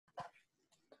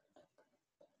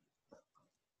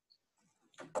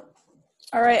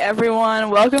All right, everyone.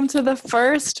 Welcome to the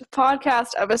first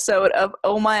podcast episode of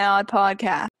Oh My Odd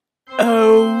Podcast.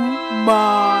 Oh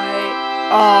my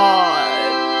odd.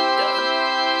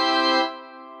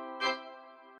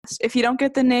 If you don't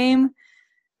get the name,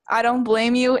 I don't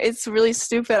blame you. It's really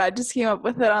stupid. I just came up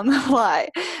with it on the fly.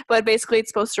 But basically,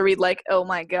 it's supposed to read like, oh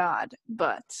my god.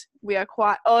 But we are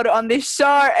quite odd on this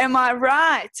show. Am I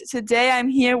right? Today, I'm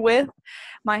here with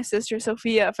my sister,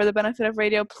 Sophia. For the benefit of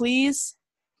radio, please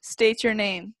state your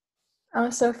name. I'm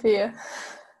Sophia.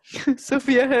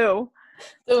 Sophia who?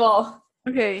 Duval.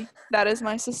 Okay, that is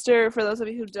my sister, for those of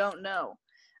you who don't know.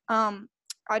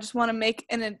 I just want to make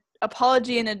an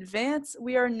apology in advance.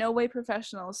 We are in no way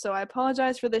professionals, so I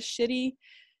apologize for the shitty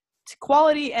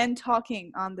quality and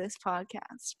talking on this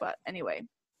podcast. But anyway,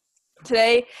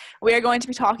 today we are going to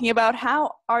be talking about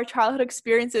how our childhood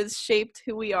experiences shaped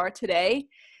who we are today.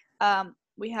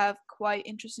 We have quite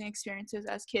interesting experiences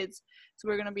as kids, so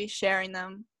we're going to be sharing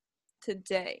them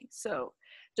today. So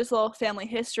just a little family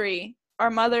history.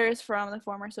 Our mother is from the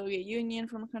former Soviet Union,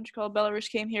 from a country called Belarus,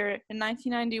 came here in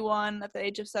 1991 at the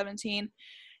age of 17,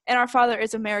 and our father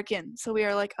is American, so we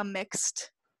are like a mixed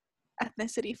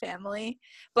ethnicity family,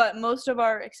 but most of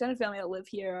our extended family that live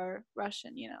here are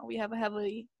Russian. We have a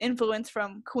heavily influence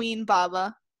from Queen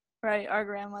Baba, right, our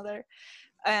grandmother,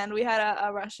 and we had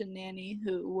a Russian nanny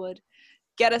who would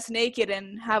get us naked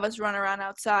and have us run around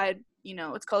outside.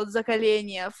 It's called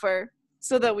zakalenia,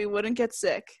 so that we wouldn't get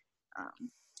sick.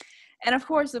 And of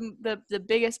course, the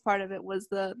biggest part of it was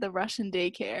the Russian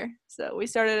daycare. So we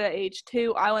started at age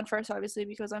 2. I went first, obviously,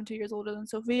 because I'm 2 years older than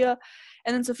Sophia.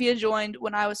 And then Sophia joined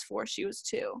when I was 4. She was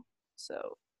 2. So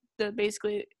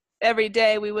basically every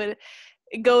day we would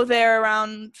go there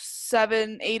around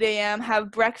 7, 8 a.m., have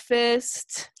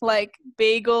breakfast, like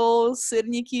bagels,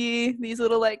 syrniki, these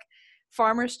little like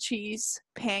farmer's cheese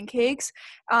pancakes,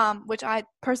 which I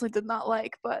personally did not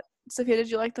like. But Sophia,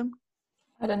 did you like them?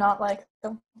 I did not like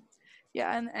them.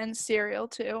 Yeah, and cereal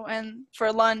too. And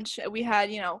for lunch, we had,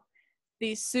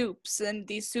 these soups. And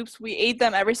these soups, we ate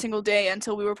them every single day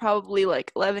until we were probably like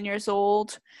 11 years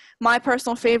old. My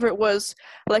personal favorite was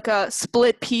like a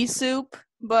split pea soup,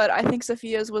 but I think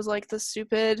Sophia's was like the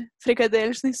stupid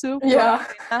frikadelny soup. Yeah.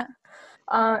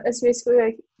 It's basically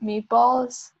like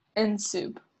meatballs and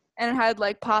soup. And it had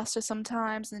like pasta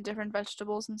sometimes and different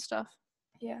vegetables and stuff.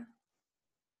 Yeah.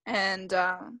 And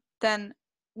then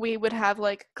we would have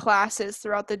like classes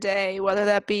throughout the day, whether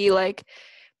that be like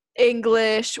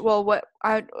English. Well,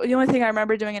 the only thing I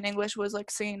remember doing in English was like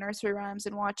singing nursery rhymes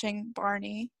and watching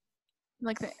Barney.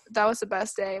 Like that was the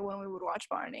best day, when we would watch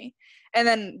Barney. And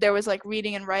then there was like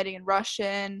reading and writing in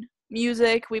Russian.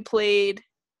 Music, we played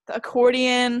the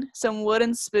accordion, some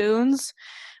wooden spoons,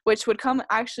 which would come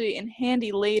actually in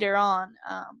handy later on.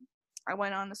 I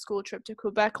went on a school trip to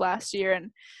Quebec last year,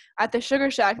 and at the Sugar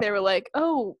Shack they were like,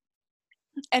 oh,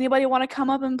 anybody want to come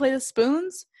up and play the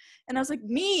spoons? And I was like,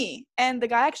 me. And the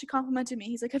guy actually complimented me.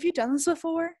 He's like, have you done this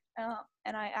before?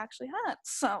 And I actually had.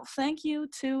 So thank you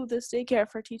to this daycare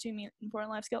for teaching me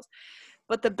important life skills.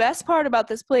 But the best part about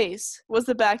this place was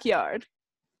the backyard.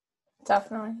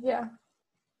 Definitely, yeah.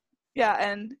 Yeah,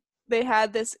 and they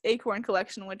had this acorn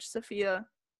collection, which Sophia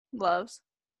loves.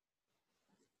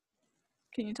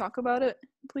 Can you talk about it,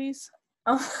 please?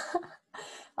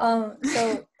 So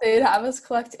they'd have us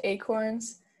collect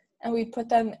acorns, and we'd put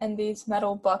them in these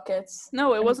metal buckets.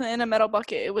 No, it wasn't in a metal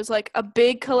bucket. It was like a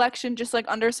big collection, just like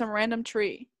under some random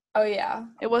tree. Oh yeah.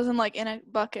 It wasn't like in a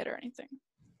bucket or anything.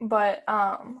 But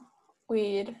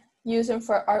we'd use them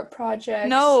for art projects.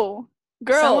 No,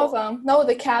 girl. Some of them. No,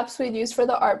 the caps we'd use for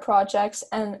the art projects,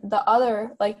 and the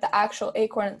other, like the actual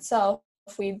acorn itself,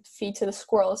 we'd feed to the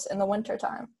squirrels in the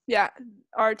wintertime. Yeah,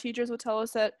 our teachers would tell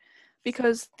us that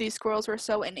because these squirrels were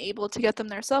so unable to get them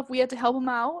themselves, we had to help them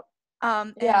out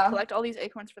and collect all these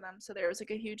acorns for them. So there was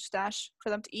like a huge stash for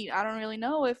them to eat. I don't really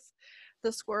know if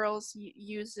the squirrels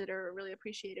used it or really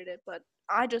appreciated it, but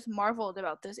I just marveled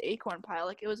about this acorn pile.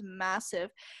 Like, it was massive,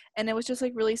 and it was just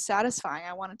like really satisfying.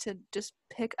 I wanted to just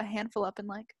pick a handful up and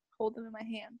like hold them in my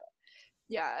hand. But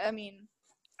yeah, I mean,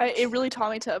 it really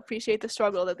taught me to appreciate the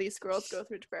struggle that these squirrels go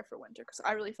through to prepare for winter, because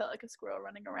I really felt like a squirrel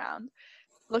running around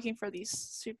looking for these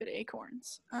stupid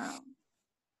acorns.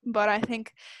 But I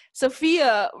think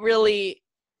Sophia really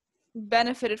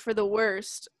benefited for the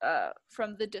worst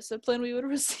from the discipline we would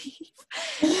receive.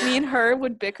 Me and her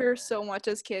would bicker so much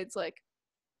as kids. Like,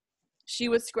 she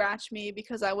would scratch me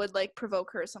because I would like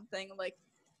provoke her or something, like,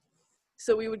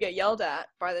 so we would get yelled at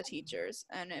by the teachers,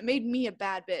 and it made me a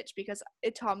bad bitch because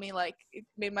it taught me, like, it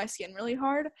made my skin really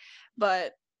hard.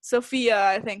 But Sophia,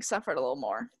 I think, suffered a little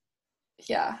more.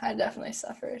 Yeah, I definitely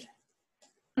suffered.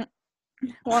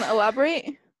 Want to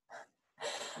elaborate?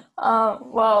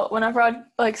 Well, whenever I'd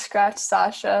like scratch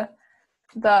Sasha,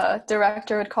 the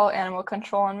director would call animal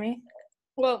control on me.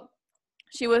 Well,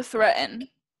 she would threaten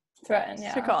Threaten, to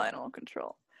yeah. call animal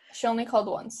control. She only called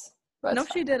once. But No,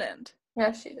 it's she fine. didn't.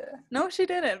 Yeah, she did. No, she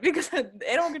didn't, because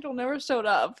animal control never showed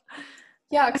up.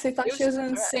 Yeah, because they thought It was she was just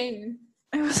a threat. insane.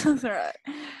 It was a threat.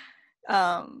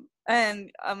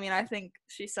 And I mean, I think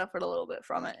she suffered a little bit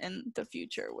from it in the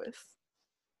future with,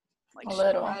 like, A she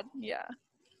little. had,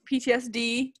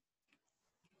 PTSD.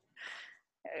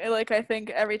 Like, I think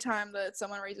every time that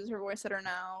someone raises her voice at her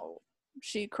now,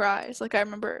 she cries. Like, I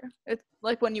remember it,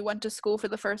 like when you went to school for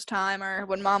the first time, or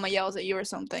when mama yells at you or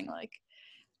something, like,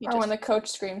 Or when the coach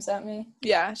screams at me.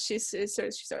 yeah, she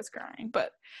starts crying.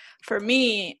 But for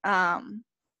me,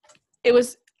 it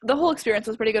was, the whole experience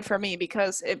was pretty good for me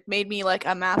because it made me like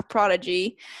a math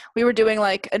prodigy. We were doing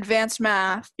like advanced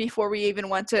math before we even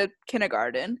went to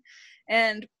kindergarten,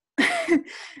 and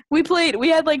we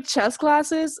had like chess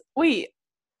classes. Wait,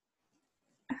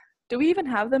 do we even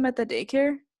have them at the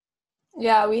daycare?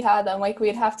 Yeah, we had them. Like,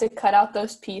 we'd have to cut out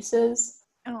those pieces.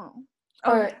 Oh,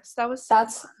 Or yes, that was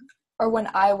that's fun. or when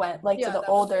I went, like, to the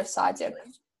older sides.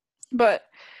 But,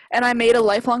 and I made a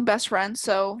lifelong best friend.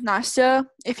 So, Nastya,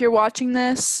 if you're watching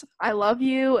this, I love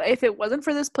you. If it wasn't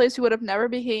for this place, we would have never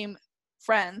became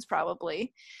friends,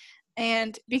 probably.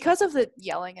 And because of the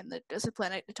yelling and the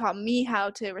discipline, it taught me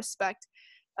how to respect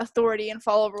authority and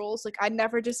follow rules. Like, I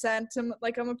never dissent.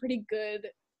 Like, I'm a pretty good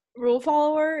rule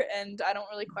follower, and I don't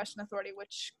really question authority,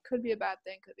 which could be a bad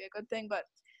thing, could be a good thing. But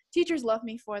teachers love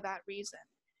me for that reason.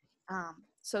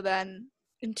 So then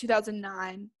in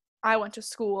 2009, I went to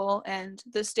school, and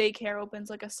this daycare opens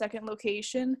like a second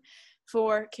location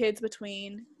for kids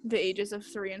between the ages of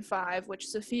 3 and 5, which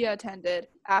Sophia attended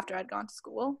after I'd gone to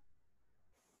school.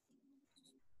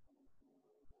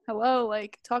 Hello,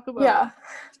 like, talk about.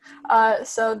 Yeah.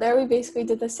 So there we basically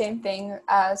did the same thing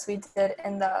as we did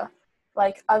in the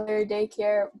like other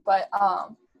daycare, but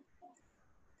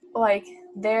like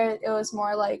there it was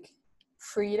more like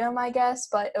freedom, I guess,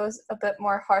 but it was a bit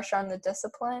more harsh on the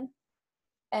discipline.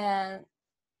 And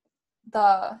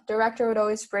the director would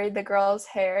always braid the girls'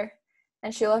 hair,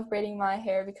 and she loved braiding my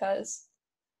hair because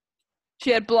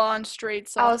she had blonde, straight,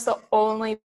 soft. I was the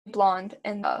only blonde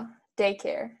in the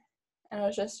daycare, and it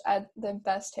was just I had the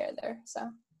best hair there. So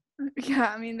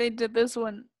yeah, I mean, they did this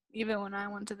one even when I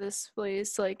went to this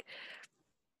place, like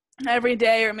every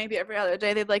day or maybe every other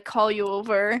day, they'd like call you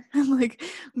over and like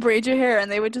braid your hair,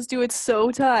 and they would just do it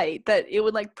so tight that it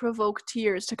would like provoke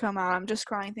tears to come out. I'm just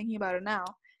crying thinking about it now.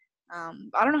 I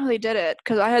don't know how they did it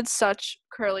because I had such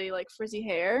curly, like, frizzy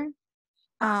hair,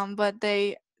 but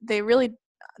they did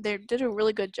a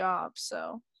really good job.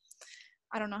 So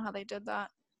I don't know how they did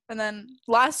that. And then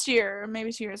last year, or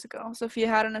maybe 2 years ago, Sophia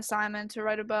had an assignment to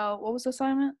write about. What was the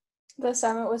assignment? The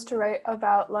assignment was to write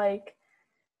about like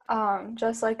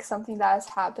just like something that has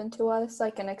happened to us,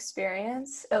 like an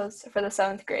experience. It was for the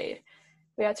 7th grade.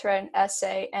 We had to write an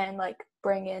essay and like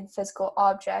bring in physical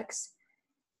objects.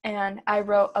 And I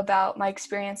wrote about my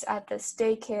experience at this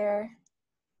daycare,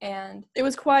 and it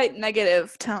was quite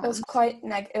negative toned.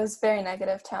 It was very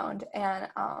negative toned. And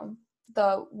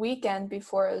the weekend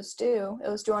before it was due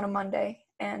on a Monday,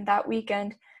 and that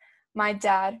weekend my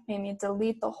dad made me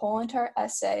delete the whole entire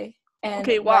essay. And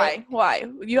okay, why?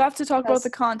 You have to talk about the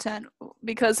content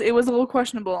because it was a little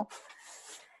questionable.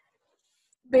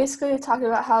 Basically talking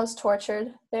about how I was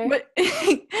tortured there. But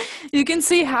you can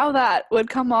see how that would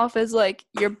come off as like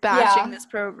you're bashing this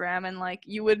program, and like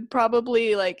you would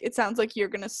probably like, it sounds like you're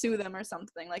gonna sue them or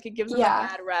something. Like it gives them a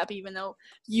bad rap even though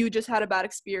you just had a bad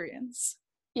experience.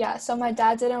 Yeah, so my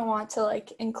dad didn't want to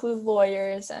like include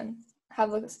lawyers and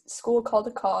have the school call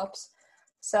the cops.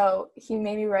 So he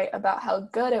made me write about how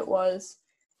good it was.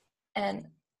 And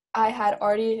I had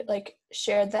already like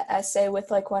shared the essay with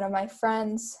like one of my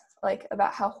friends, like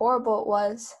about how horrible it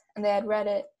was, and they had read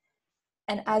it.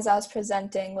 And as I was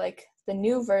presenting like the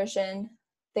new version,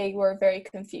 they were very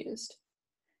confused.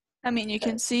 I mean, you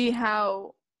can see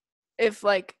how if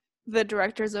like the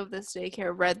directors of this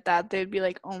daycare read that, they'd be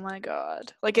like, oh my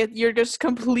god, like you're just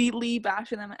completely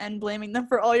bashing them and blaming them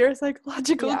for all your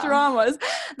psychological traumas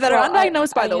that are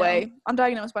undiagnosed, by the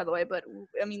way, but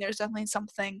I mean, there's definitely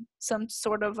some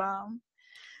sort of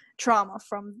trauma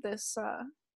from this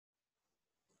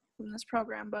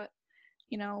program. But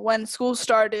you know, when school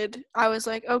started, I was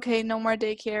like, okay, no more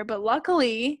daycare. But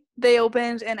luckily, they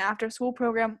opened an after-school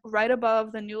program right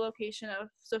above the new location of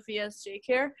Sophia's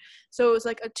daycare. So it was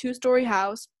like a 2-story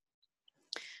house.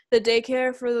 The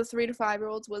daycare for the 3 to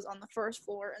 5-year-olds was on the first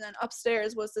floor, and then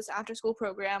upstairs was this after-school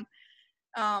program.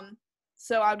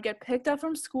 So I would get picked up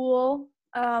from school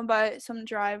by some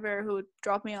driver who would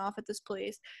drop me off at this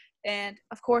place. And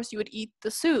of course, you would eat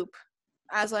the soup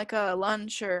as like a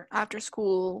lunch or after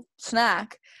school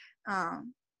snack.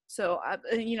 So,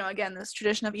 again, this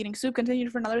tradition of eating soup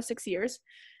continued for another 6 years.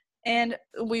 And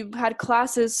we had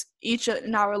classes each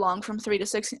an hour long from 3 to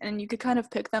 6, and you could kind of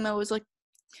pick them. It was like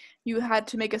you had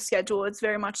to make a schedule. It's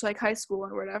very much like high school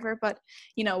or whatever, but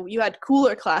you had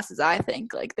cooler classes. I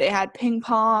think like they had ping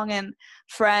pong and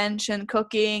French and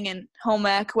cooking and home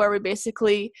ec, where we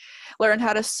basically learned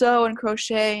how to sew and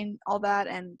crochet and all that.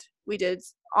 And we did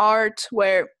art,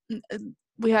 where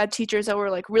we had teachers that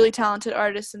were like really talented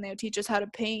artists, and they would teach us how to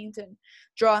paint and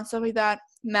draw and stuff like that.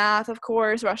 Math, of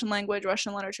course, Russian language,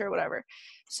 Russian literature, whatever.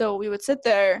 So we would sit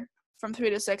there from 3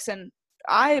 to 6, and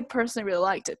I personally really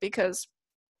liked it because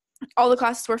all the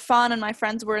classes were fun and my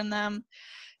friends were in them.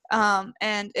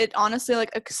 And it honestly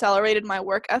like accelerated my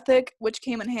work ethic, which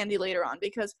came in handy later on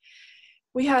because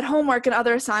we had homework and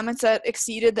other assignments that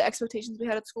exceeded the expectations we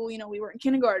had at school. We were in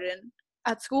kindergarten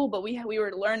at school, but we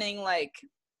were learning like,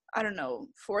 I don't know,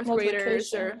 fourth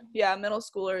graders or middle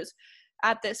schoolers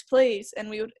at this place,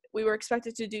 and we were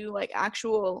expected to do like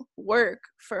actual work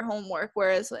for homework,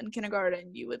 whereas in kindergarten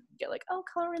you would get like, oh,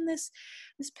 color in this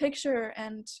picture,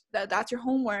 and that's your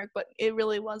homework, but it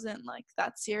really wasn't like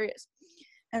that serious.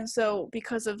 And so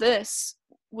because of this,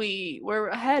 we were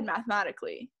ahead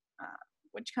mathematically,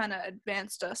 which kind of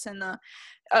advanced us in the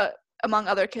among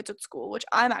other kids at school, which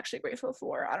I'm actually grateful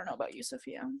for. I don't know about you,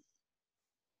 Sophia.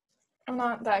 I'm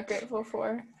not that grateful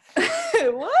for.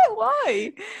 What?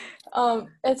 Why?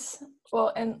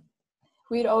 And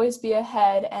we'd always be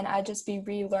ahead, and I'd just be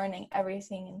relearning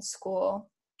everything in school,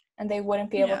 and they wouldn't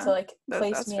be able to like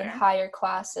place me in higher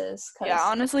classes. Yeah,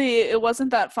 honestly, it wasn't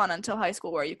that fun until high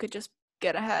school, where you could just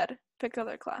get ahead, pick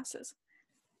other classes.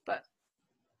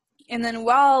 And then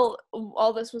while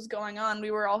all this was going on, we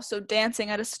were also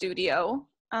dancing at a studio,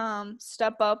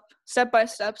 Step by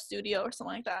Step studio or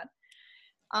something like that.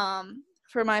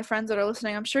 For my friends that are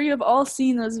listening, I'm sure you have all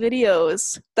seen those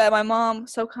videos that my mom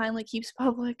so kindly keeps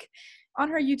public on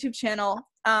her YouTube channel.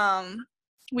 I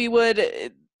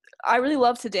really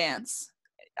love to dance.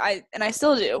 I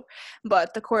still do,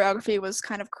 but the choreography was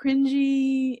kind of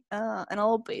cringy and a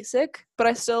little basic, but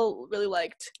I still really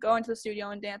liked going to the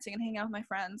studio and dancing and hanging out with my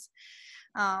friends.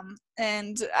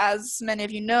 And as many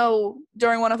of you know,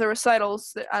 during one of the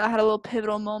recitals, I had a little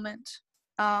pivotal moment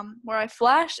where I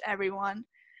flashed everyone.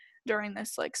 During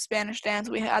this like Spanish dance,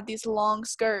 we had these long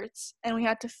skirts, and we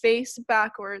had to face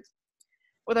backwards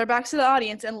with our backs to the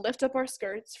audience and lift up our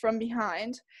skirts from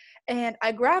behind. And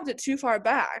I grabbed it too far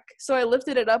back, so I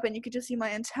lifted it up, and you could just see my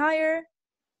entire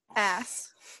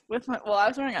ass with I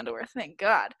was wearing underwear, thank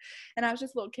God. And I was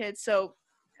just a little kid, so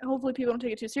hopefully people don't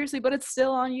take it too seriously, but it's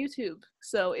still on YouTube.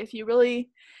 So if you really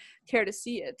care to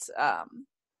see it,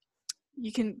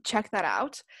 you can check that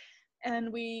out.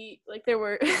 And there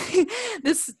were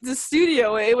this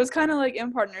studio, it was kind of like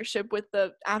in partnership with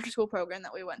the after school program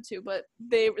that we went to, but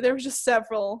there were just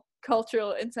several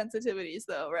cultural insensitivities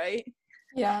though, right?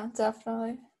 Yeah,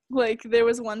 definitely. Like there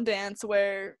was one dance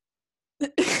where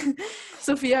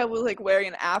Sophia was like wearing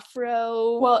an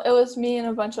afro. Well, it was me and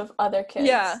a bunch of other kids.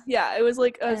 Yeah, it was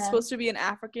like supposed to be an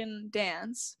African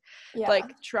dance,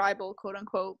 like tribal, quote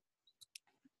unquote.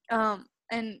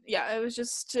 And yeah, it was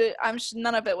just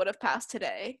none of it would have passed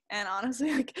today. And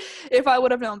honestly, like if I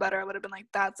would have known better, I would have been like,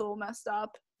 that's a little messed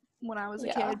up when I was a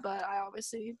kid, but I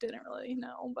obviously didn't really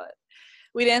know. But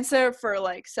we danced there for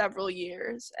like several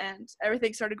years, and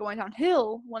everything started going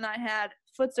downhill when I had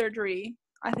foot surgery.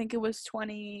 I think it was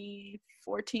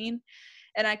 2014,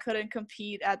 and I couldn't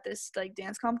compete at this like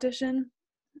dance competition.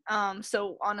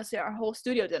 So honestly, our whole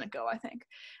studio didn't go, I think.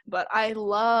 But I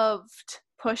loved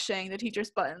pushing the teacher's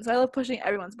buttons. I love pushing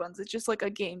everyone's buttons. It's just like a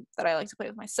game that I like to play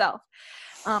with myself.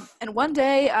 And one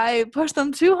day I pushed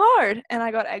them too hard, and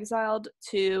I got exiled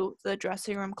to the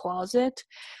dressing room closet.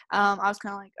 I was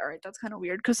kind of like, all right, that's kind of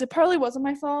weird, because it probably wasn't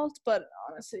my fault, but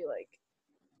honestly,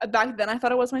 like back then I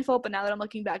thought it was my fault, but now that I'm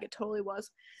looking back, it totally was.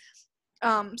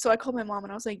 So I called my mom,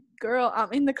 and I was like, girl,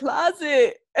 I'm in the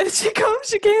closet. And she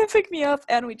came and picked me up,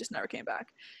 and we just never came back.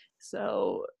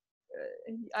 So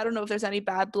I don't know if there's any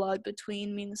bad blood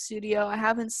between me and the studio. I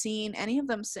haven't seen any of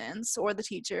them since, or the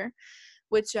teacher,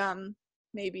 which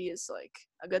maybe is like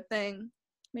a good thing,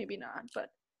 maybe not. But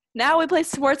now we play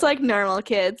sports like normal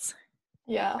kids.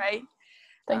 Yeah. Right?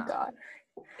 Thank God.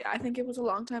 Yeah, I think it was a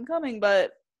long time coming,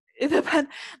 but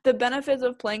the benefits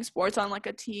of playing sports on like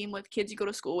a team with kids you go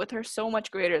to school with are so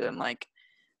much greater than like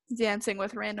dancing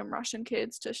with random Russian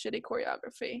kids to shitty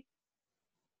choreography.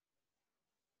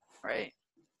 Right?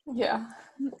 Yeah.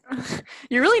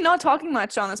 You're really not talking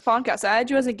much on this podcast. I had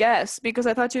you as a guest because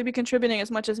I thought you would be contributing as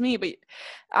much as me, but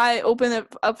I opened it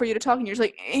up for you to talk and you're just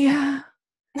like, yeah.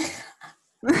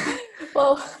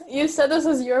 Well, you said this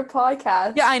was your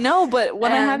podcast. Yeah, I know, but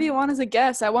when I have And- you on as a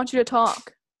guest, I want you to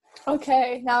talk.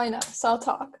 Okay, now I know. So I'll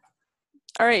talk.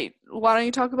 All right, why don't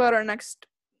you talk about our next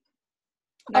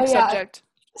Oh, yeah. subject?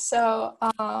 So,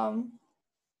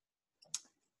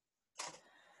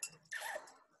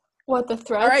 what, the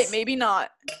threats? All right, maybe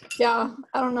not. Yeah,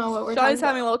 I don't know what we're talking Shawty's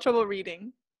having a about. little trouble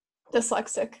reading.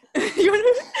 Dyslexic.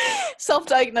 You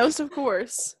self-diagnosed, of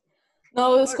course.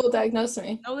 No, the school diagnosed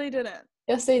me. No, they didn't.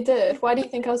 Yes, they did. Why do you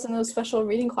think I was in those special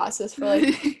reading classes for like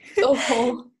the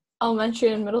whole elementary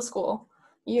and middle school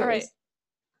years? All right.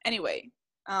 Anyway,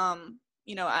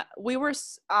 you know,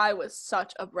 I was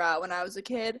such a brat when I was a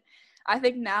kid. I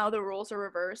think now the roles are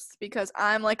reversed because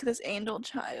I'm like this angel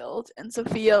child, and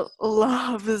Sophia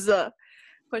loves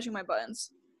pushing my buttons.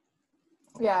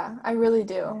 Yeah, I really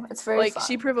do. It's very Like fun.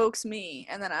 she provokes me,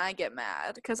 and then I get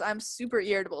mad because I'm super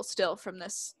irritable still from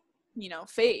this,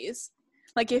 phase.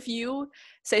 Like if you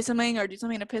say something or do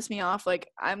something to piss me off, like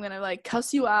I'm gonna like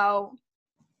cuss you out,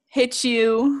 hit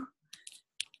you.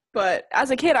 But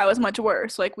as a kid, I was much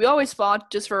worse. Like we always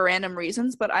fought just for random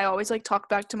reasons, but I always like talked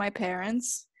back to my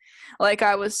parents. Like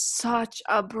I was such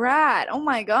a brat. Oh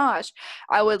my gosh.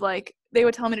 They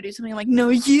would tell me to do something. I'm like, no,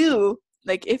 you.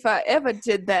 Like if I ever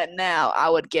did that now, I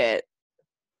would get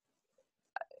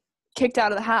kicked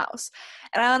out of the house.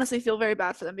 And I honestly feel very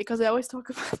bad for them because they always talk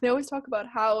about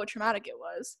how traumatic it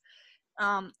was.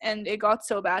 And it got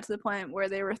so bad to the point where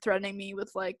they were threatening me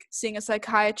with like seeing a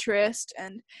psychiatrist,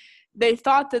 and they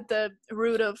thought that the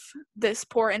root of this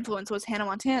poor influence was Hannah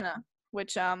Montana,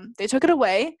 which they took it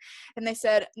away, and they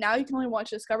said now you can only watch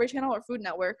Discovery Channel or Food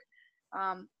Network.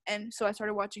 And so I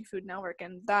started watching Food Network,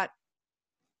 and that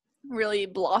really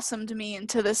blossomed me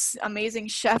into this amazing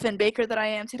chef and baker that I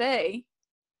am today.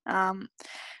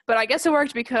 But I guess it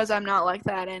worked because I'm not like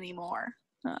that anymore.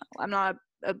 I'm not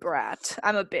a brat.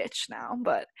 I'm a bitch now,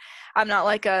 but I'm not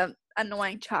like a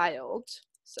annoying child.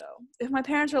 So if my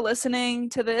parents are listening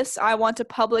to this, I want to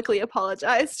publicly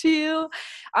apologize to you.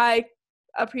 I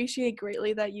appreciate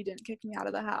greatly that you didn't kick me out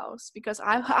of the house because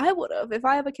I would have. If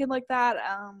I have a kid like that,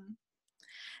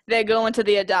 they go into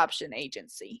the adoption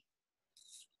agency.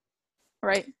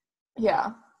 Right?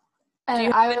 Yeah. Do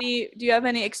And you have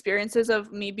any experiences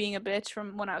of me being a bitch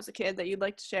from when I was a kid that you'd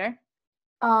like to share?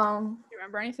 Do you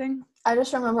remember anything? I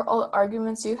just remember all the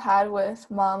arguments you had with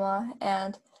Mama,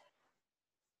 and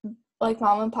like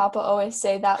Mama and Papa always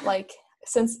say that like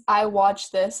since I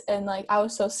watched this and like I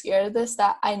was so scared of this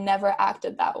that I never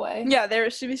acted that way. Yeah, they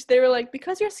were like,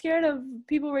 because you're scared of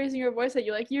people raising your voice at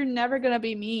you, like you're never gonna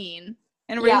be mean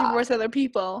and raise your voice at other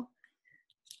people.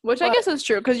 Which I guess is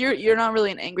true because you're not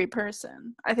really an angry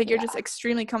person. I think you're just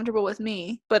extremely comfortable with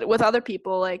me, but with other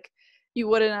people, like you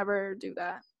wouldn't ever do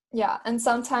that. Yeah, and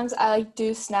sometimes I like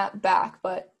do snap back,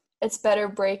 but it's better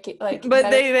breaking like.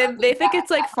 But they think it's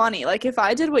like funny. Like if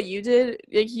I did what you did,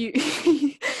 like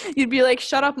you'd be like,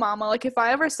 "Shut up, mama." Like if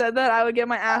I ever said that, I would get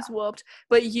my ass whooped.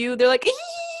 But they're like,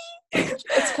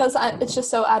 it's because it's just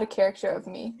so out of character of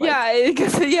me. Like,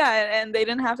 and they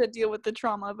didn't have to deal with the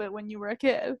trauma of it when you were a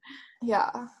kid.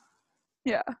 Yeah.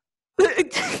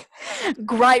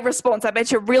 Great response. I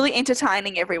bet you're really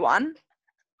entertaining everyone.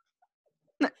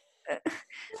 All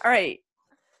right.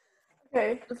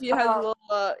 Okay. If you had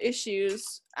little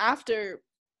issues after,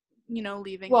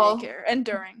 leaving daycare and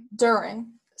during. During.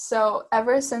 So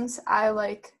ever since I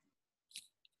like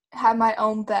had my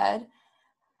own bed,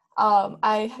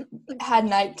 I had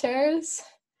night terrors,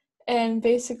 and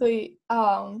basically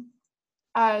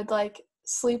I'd like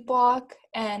sleepwalk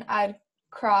and I'd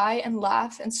cry and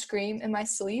laugh and scream in my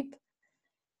sleep.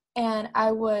 And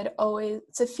I would always,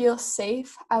 to feel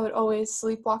safe, I would always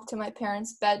sleepwalk to my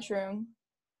parents' bedroom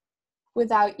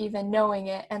without even knowing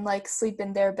it and like sleep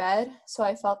in their bed so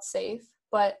I felt safe.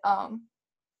 But I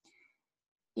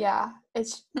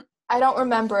don't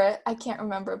remember it. I can't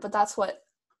remember, but that's what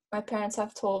my parents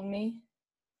have told me.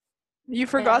 You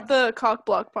forgot the cock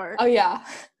block part. Oh yeah.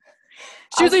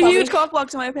 She was a huge cock block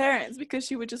to my parents because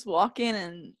she would just walk in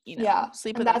and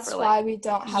sleep with them for like that's why we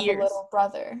don't have a little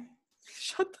brother.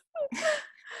 Shut the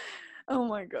Oh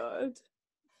my god.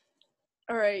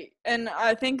 All right. And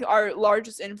I think our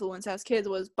largest influence as kids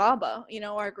was Baba,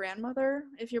 our grandmother.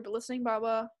 If you're listening,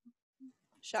 Baba,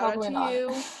 shout out to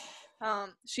you.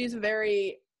 She's a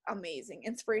very amazing,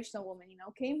 inspirational woman,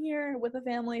 came here with a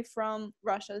family from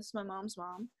Russia. This is my mom's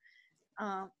mom.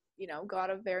 Got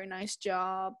a very nice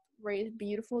job, raised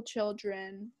beautiful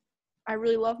children. I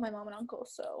really love my mom and uncle,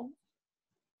 so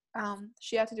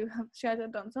she had to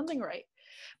have done something right.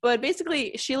 But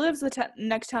basically, she lives the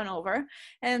next town over,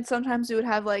 and sometimes we would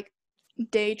have like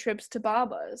day trips to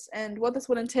Baba's. And what this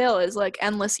would entail is like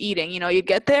endless eating. You know, you'd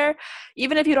get there,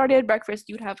 even if you'd already had breakfast,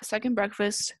 you'd have a second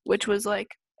breakfast, which was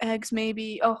like eggs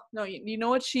maybe. Oh no, you know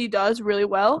what she does really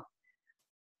well?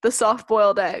 The soft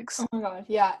boiled eggs. Oh my god,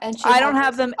 yeah. And I don't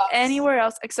have those them cups anywhere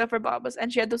else except for Baba's.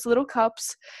 And she had those little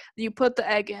cups that you put the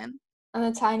egg in. and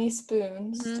the tiny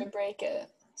spoons Mhm. to break it.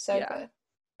 So Yeah. good.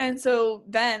 And so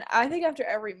then I think after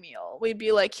every meal we'd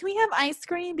be like, can we have ice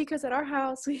cream? Because at our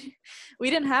house we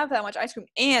didn't have that much ice cream.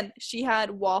 And she had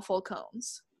waffle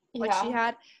cones. Like she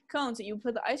had cones that you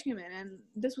put the ice cream in, and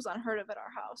this was unheard of at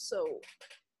our house. So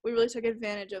we really took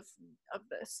advantage of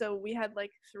this. So we had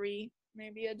like 3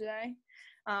 maybe a day.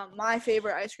 My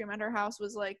favorite ice cream at her house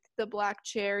was like the black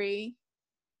cherry,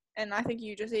 and I think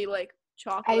you just ate like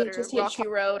chocolate or Rocky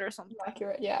Road or something. Rocky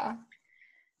Road, yeah.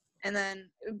 And then,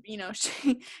 you know,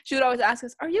 she would always ask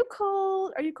us, are you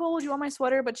cold? Are you cold? You want my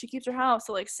sweater? But she keeps her house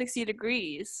to like 60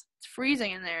 degrees. It's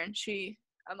freezing in there. And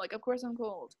I'm like, of course I'm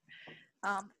cold.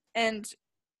 And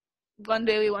one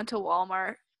day we went to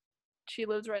Walmart. She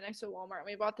lives right next to Walmart. And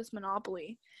we bought this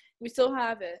Monopoly. We still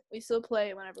have it. We still play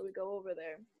it whenever we go over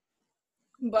there.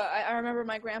 But I remember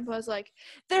my grandpa's like,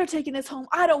 they're taking this home.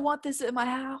 I don't want this in my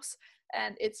house.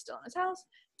 And it's still in his house.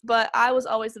 But I was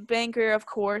always the banker, of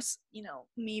course, you know,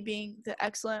 me being the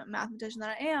excellent mathematician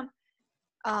that I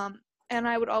am. And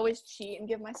I would always cheat and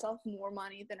give myself more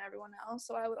money than everyone else,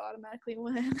 so I would automatically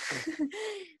win.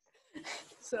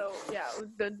 So, yeah,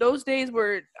 those days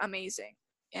were amazing.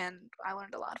 And I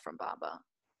learned a lot from Baba.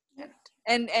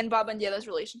 And Baba and Yeda's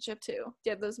relationship, too.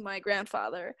 Yeda's my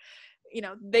grandfather. You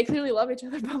know, they clearly love each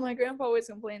other, but my grandpa always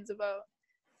complains about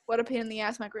what a pain in the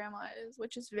ass my grandma is,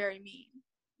 which is very mean.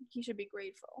 He should be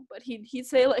grateful, but he'd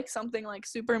say like something like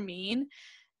super mean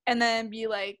and then be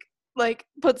like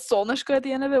put solnishka at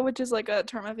the end of it, which is like a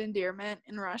term of endearment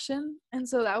in Russian, and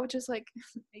so that would just like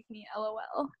make me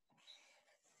LOL,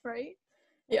 right?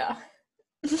 Yeah.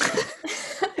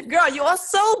 Girl, you are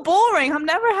so boring. I'm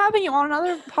never having you on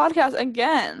another podcast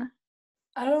again.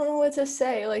 I don't know what to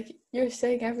say. Like, you're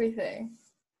saying everything.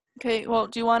 Okay, well,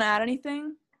 do you want to add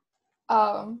anything?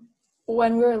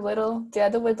 When we were little,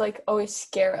 Dad would like always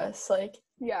scare us. Like,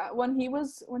 yeah, when he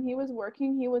was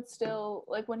working, he would still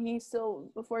like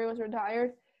before he was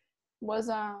retired was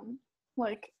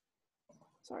like,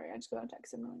 sorry, I just got a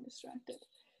text and I'm distracted.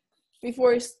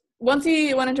 Once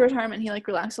he went into retirement, he like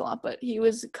relaxed a lot, but he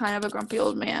was kind of a grumpy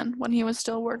old man when he was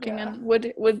still working, and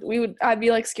I'd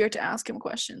be like scared to ask him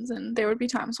questions, and there would be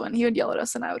times when he would yell at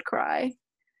us and I would cry.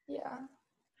 Yeah.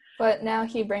 But now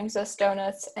he brings us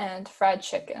donuts and fried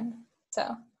chicken.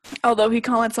 So, although he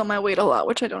comments on my weight a lot,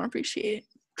 which I don't appreciate.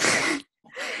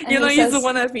 You know, he's the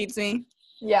one that feeds me.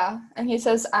 Yeah, and he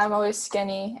says I'm always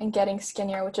skinny and getting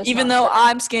skinnier, which is even though true.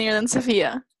 I'm skinnier than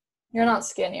Sophia. You're not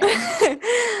skinnier.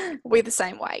 Weigh the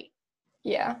same weight.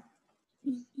 Yeah.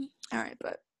 All right,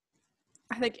 but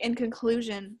I think in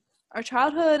conclusion, our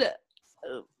childhood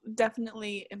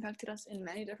definitely impacted us in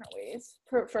many different ways.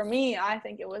 For me, I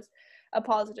think it was a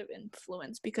positive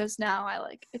influence because now I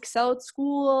like excel at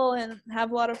school and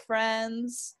have a lot of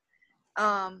friends.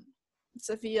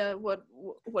 Sophia, what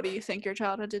do you think your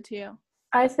childhood did to you?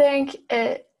 I think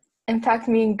it impacted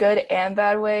me in good and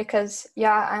bad way because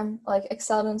yeah, I'm like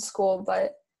excelled in school,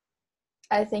 but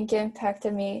I think it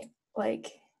impacted me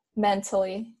like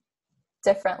mentally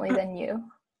differently than you.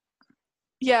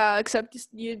 Yeah, except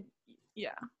you.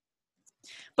 Yeah.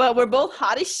 But we're both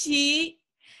hot as shit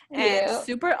and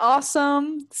super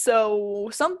awesome, so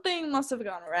something must have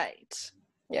gone right.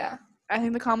 Yeah. I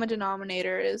think the common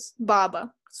denominator is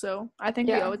Baba, so I think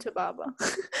we owe it to Baba.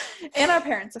 And our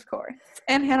parents, of course.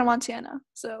 And Hannah Montana.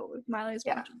 So if Miley's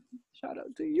watching, shout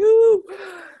out to you.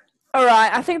 All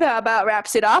right, I think that about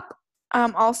wraps it up.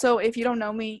 Also, if you don't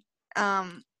know me,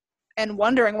 and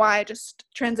wondering why I just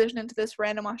transitioned into this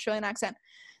random Australian accent,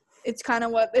 it's kind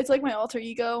of it's like my alter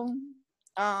ego.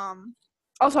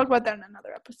 I'll talk about that in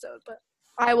another episode, but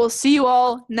I will see you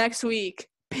all next week.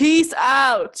 Peace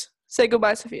out. Say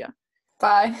goodbye, Sophia.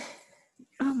 Bye.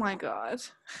 Oh my God.